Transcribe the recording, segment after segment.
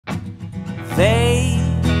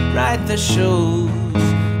write the shows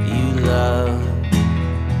you love,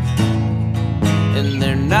 and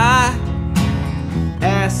they're not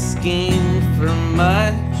asking for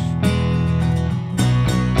much,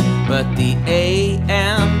 but the AMPTP,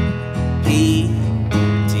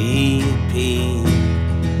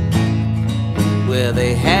 well,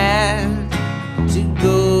 they had to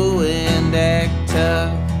go and act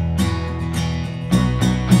tough.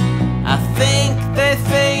 I think they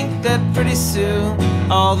think that pretty soon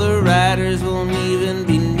all the writers won't even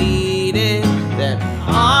be needed, that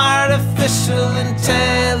artificial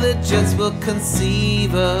intelligence will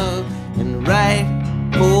conceive of and write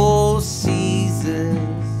whole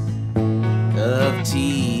seasons of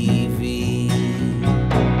TV.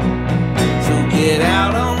 So get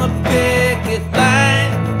out on the picket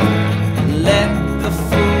line and let the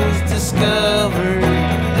fools discover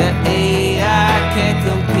that AI can't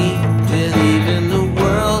compete with even the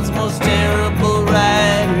world's most terrible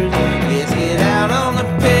writers. Yes, get out on the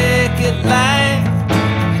picket line.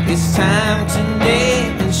 It's time to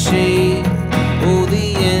name and shade. Oh,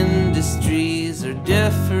 the industries are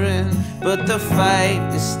different, but the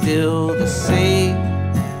fight is still the same,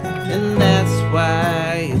 and that's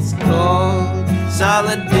why it's called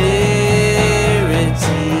solidarity.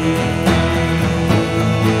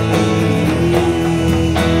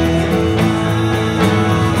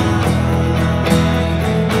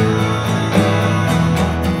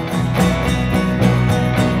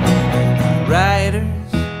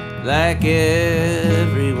 Writers, like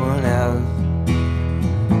everyone else,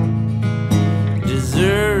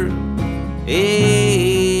 deserve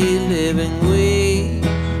a living wage,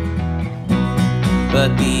 but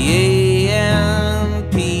the AMPTP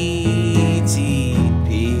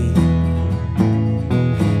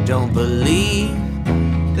don't believe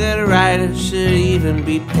that writers should even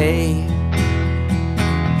be paid.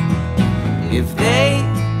 If they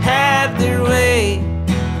had their way,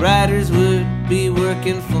 writers would be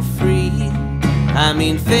working for free. I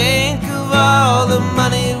mean, think of all the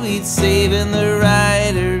money we'd save in the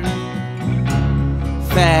writer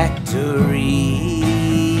factory.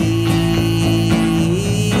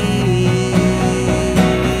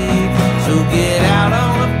 So get out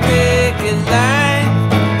on the picket line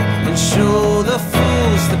and show the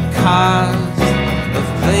fools the cost of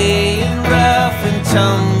playing rough and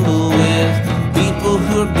tumble with people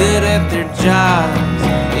who are good at their jobs.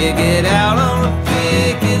 Yeah, get out on the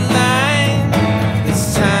picket line. It's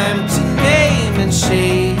time to name and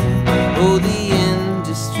shade. Oh, the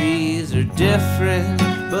industries are different,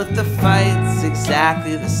 but the fight's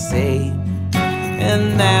exactly the same,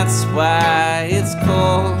 and that's why it's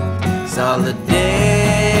called solidarity.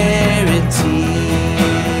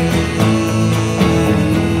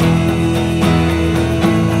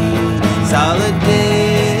 Solidarity.